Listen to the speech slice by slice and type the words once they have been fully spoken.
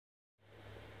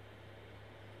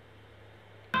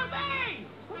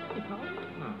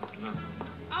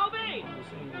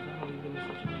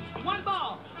One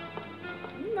ball.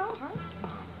 You know her.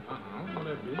 I don't know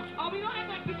that bitch. Oh, you don't act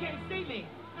like you can't see me.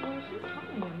 Well, she's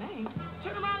calling your name.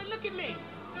 Turn around and look at me.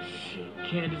 Shit,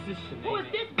 Candace, this shit. Who is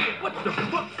this bitch? What the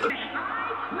fuck?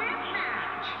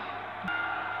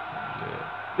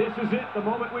 This is it, the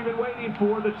moment we've been waiting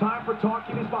for. The time for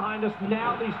talking is behind us.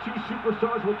 Now these two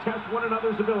superstars will test one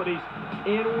another's abilities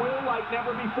and will like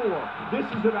never before. This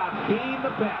is about being the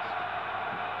best.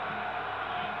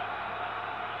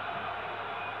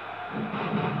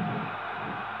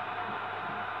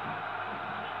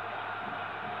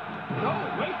 Oh,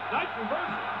 wait, nice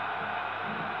reversal.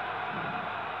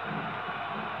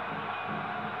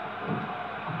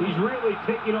 He's really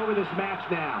taking over this match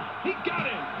now. He got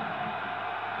him.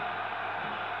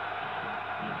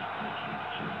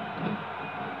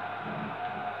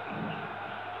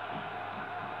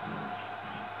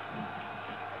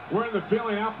 We're in the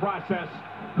feeling out process.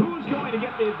 Who's going to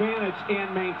get the advantage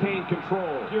and maintain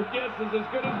control? Your guess is as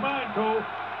good as mine, Cole.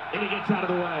 And he gets out of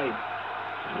the way.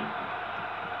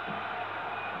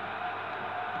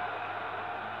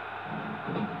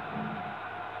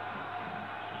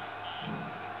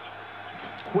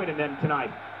 Quitting them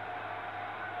tonight.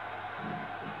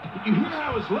 Did you hear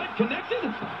how his leg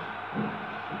connected?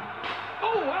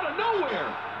 Oh, out of nowhere.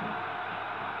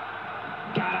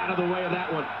 Got out of the way of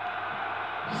that one.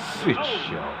 Switch,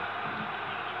 yo.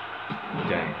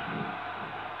 Damn.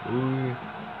 Ooh.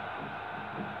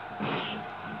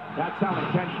 That's how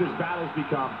intense this battle's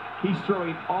become. He's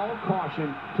throwing all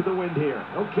caution to the wind here.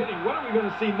 No kidding. What are we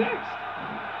going to see next?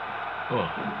 Oh.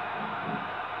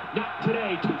 Not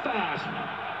today. Too fast.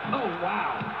 Oh,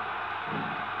 wow.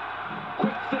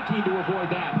 Quick thinking to avoid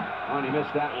that. Oh, and he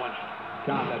missed that one.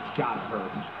 God, that's got to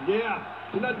hurt. Yeah,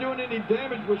 you're not doing any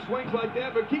damage with swings like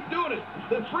that, but keep doing it.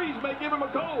 The freeze may give him a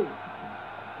cold.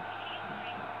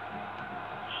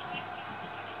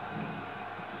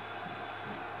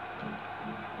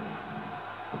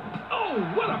 Oh,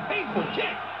 what a painful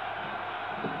kick.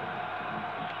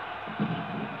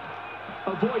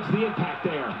 Avoids the impact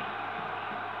there.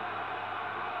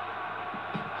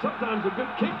 Sometimes a good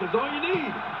kick is all you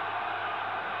need.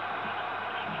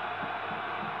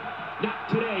 Not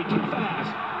today, too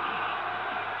fast.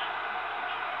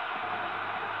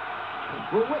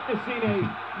 We're witnessing a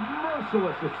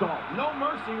merciless assault. No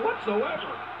mercy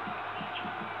whatsoever.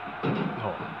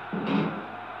 Oh.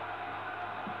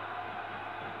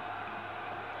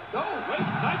 Oh, wait,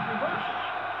 nice reversal.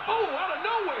 Oh, out of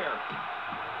nowhere.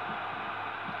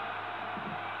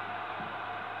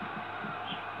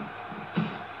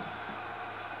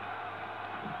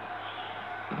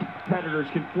 Competitors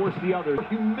can force the others.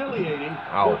 Humiliating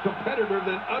for a competitor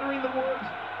than uttering the words,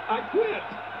 "I quit."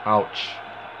 Ouch.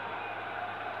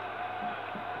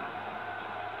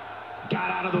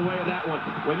 Got out of the way of that one.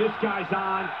 When this guy's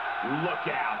on, look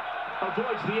out.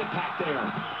 Avoids the impact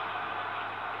there.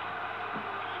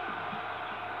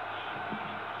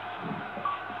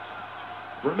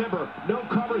 Remember, no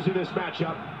covers in this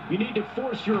matchup. You need to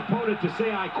force your opponent to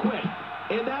say, "I quit."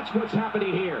 And that's what's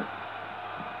happening here.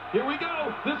 Here we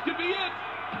go. This could be it.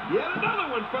 Yet another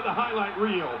one for the highlight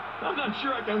reel. I'm not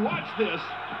sure I can watch this.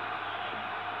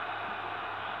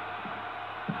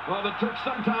 Well, the trick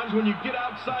sometimes when you get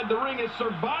outside the ring is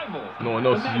survival. No one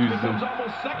else uses them.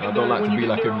 I don't like to be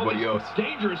like everybody else.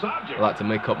 Dangerous objects. I like to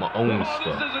make up my own stuff.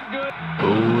 This isn't good.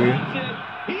 Oh, yeah. That's it.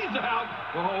 He's out.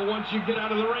 Oh, once you get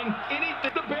out of the ring,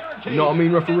 anything the barricade. You know what I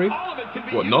mean, referee? All of it can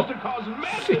be What, used no? to cause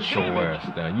massive Sit your damage.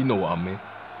 ass down. You know what I mean.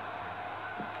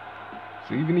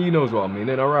 So even he knows what I mean.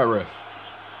 Ain't all right, ref?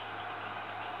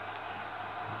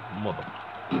 Mother.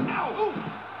 Ow.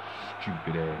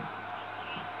 Stupid ass.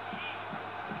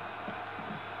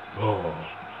 Oh.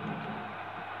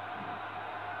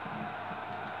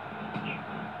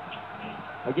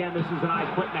 Again, this is an I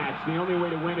quit match. The only way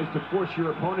to win is to force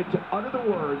your opponent to utter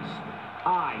the words,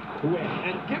 "I quit."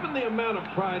 And given the amount of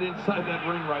pride inside that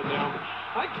ring right now,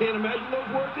 I can't imagine those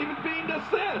words even being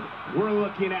said. We're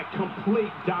looking at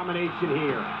complete domination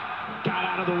here. Got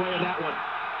out of the way of that one.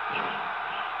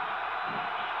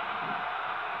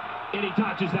 And he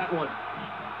dodges that one.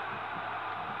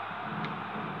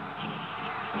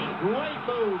 Great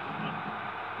move.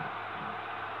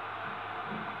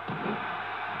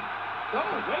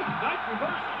 Oh, wait, nice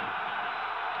reversal.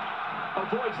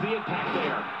 Avoids the impact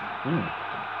there.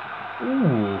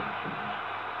 Ooh.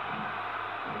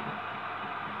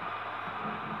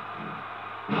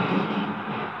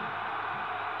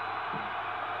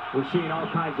 We're seeing all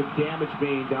kinds of damage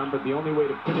being done, but the only way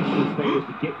to finish this thing is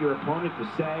to get your opponent to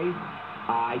say,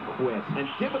 "I quit." And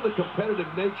given the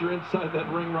competitive nature inside that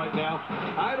ring right now,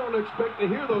 I don't expect to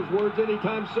hear those words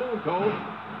anytime soon, Cole.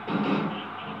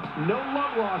 No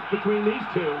love lost between these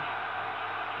two.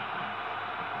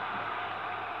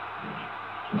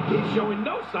 He's showing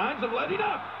no signs of letting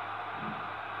up.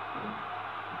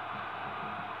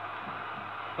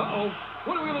 Uh-oh.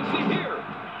 What are we going to see here?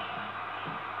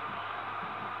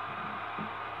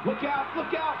 Look out,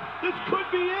 look out. This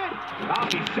could be it. I'll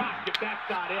be shocked if that's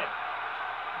not it.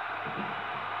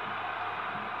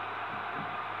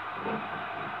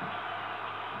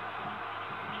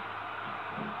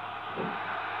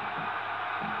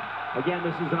 Again,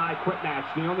 this is an I quit match.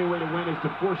 The only way to win is to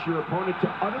force your opponent to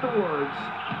utter the words,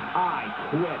 I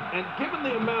quit. And given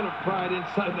the amount of pride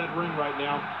inside that ring right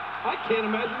now, I can't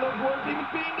imagine those words even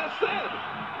being said.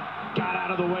 Got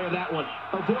out of the way of that one.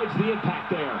 Avoids the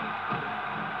impact there.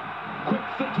 Quick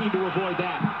thinking to avoid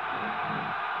that.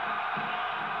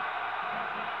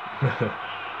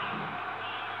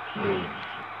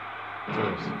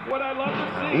 What I love to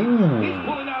see, he's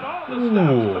pulling out all the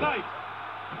stops tonight.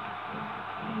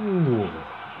 Ooh.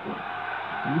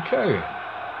 Okay.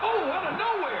 Oh, out of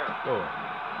nowhere. Oh.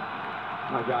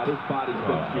 My God, his body's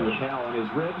been through hell, and his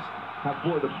ribs have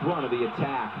bore the brunt of the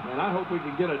attack. And I hope we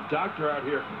can get a doctor out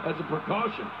here as a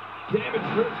precaution.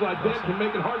 Damaged ribs like that can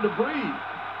make it hard to breathe.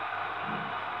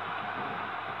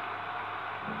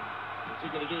 What's he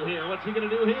going to do here? What's he going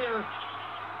to do here?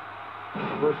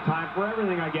 First time for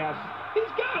everything, I guess.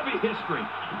 He's got to be history.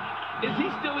 Is he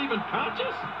still even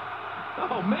conscious?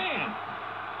 Oh, man.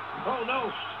 Oh,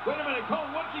 no. Wait a minute, Cole.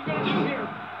 What's he going to do here?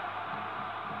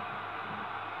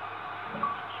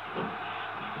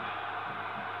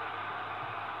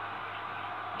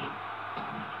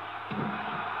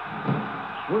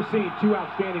 We're seeing two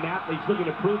outstanding athletes looking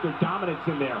to prove their dominance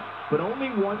in there. But only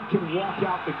one can walk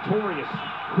out victorious.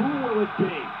 Who will it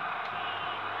be?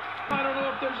 I don't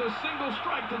know if there's a single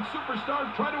strike that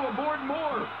superstars try to avoid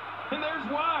more. And there's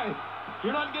why.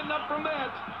 You're not getting up from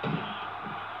that.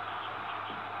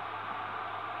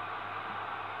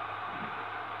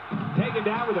 Taken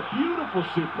down with a beautiful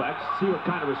suplex. See what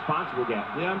kind of response we'll get.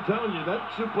 Yeah, I'm telling you, that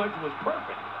suplex was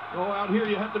perfect. Oh, out here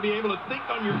you have to be able to think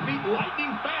on your feet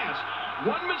lightning fast.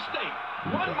 One mistake,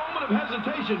 one moment of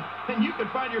hesitation, and you can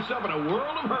find yourself in a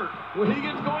world of hurt. When he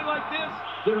gets going like this,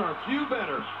 there are few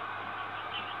better.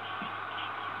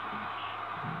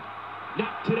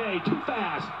 Not today, too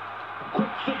fast.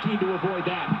 Quick thinking to avoid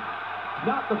that.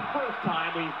 Not the first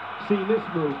time we've seen this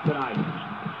move tonight.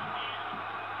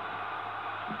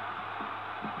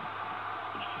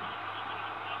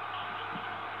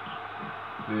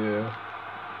 Yeah.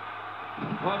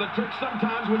 Well, the trick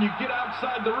sometimes when you get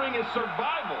outside the ring is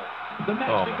survival. The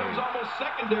match becomes almost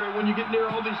secondary when you get near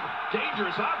all these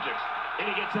dangerous objects. And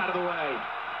he gets out of the way.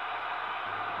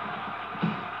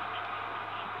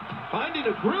 Finding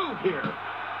a groove here.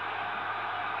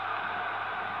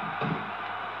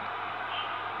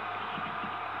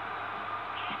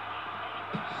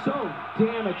 So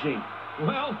damaging.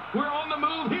 Well, we're on the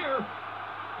move here.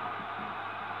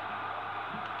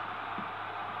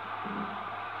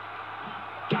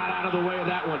 Got out of the way of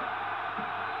that one.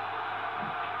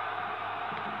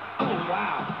 Oh,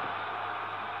 wow.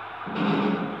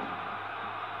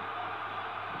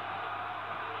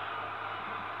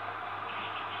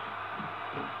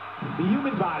 The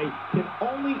human body can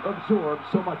only absorb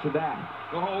so much of that.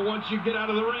 Oh, once you get out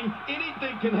of the ring,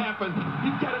 anything can happen.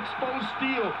 You've got exposed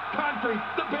steel, concrete,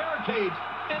 the barricades,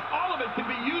 and all of it can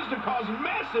be used to cause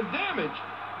massive damage.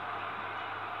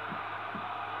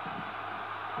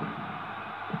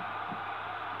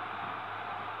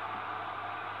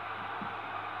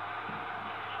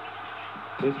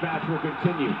 This match will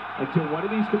continue until one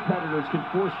of these competitors can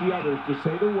force the others to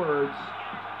say the words,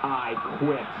 I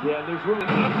quit. Yeah, there's really it's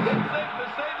safe to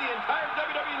say the entire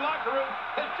WWE locker room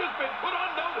has just been put on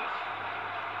notice.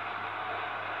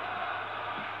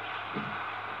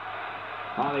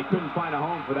 Oh, they couldn't find a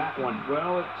home for that one.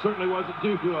 Well, it certainly wasn't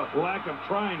due to a lack of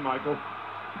trying, Michael.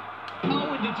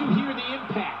 Oh, and did you hear the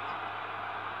impact?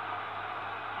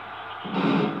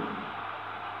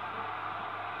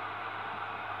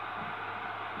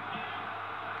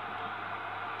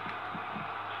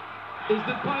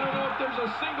 I don't know if there's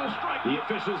a single strike. The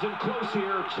officials in close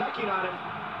here, checking on him.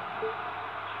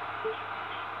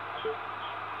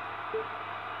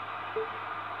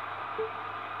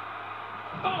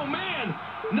 Oh, man!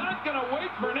 Not going to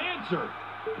wait for an answer.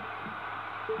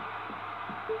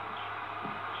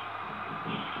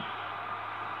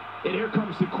 And here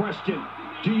comes the question.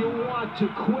 Do you want to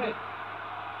quit?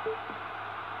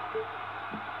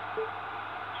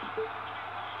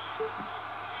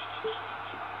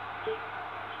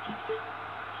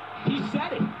 He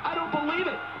said it. I don't believe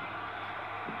it.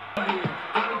 I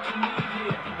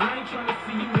ain't trying to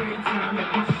see you every time at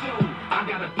my show. I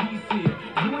got a piece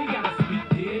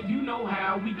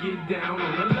how we get down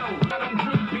on the low. I don't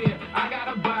drink beer, I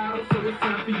got a bottle, so it's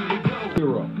time for you to go.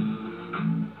 Cheer up.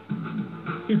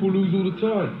 People lose all the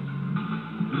time.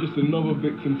 You're just another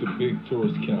victim to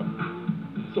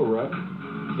BigTaurusCam. It's alright,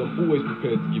 because I'm always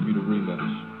prepared to give you the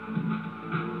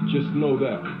rematch. Just know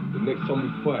that the next time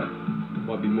we fight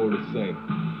might be more of the same.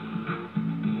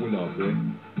 Win out, boy.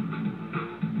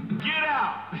 Get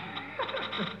out!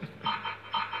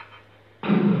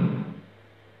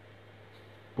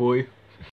 Boy.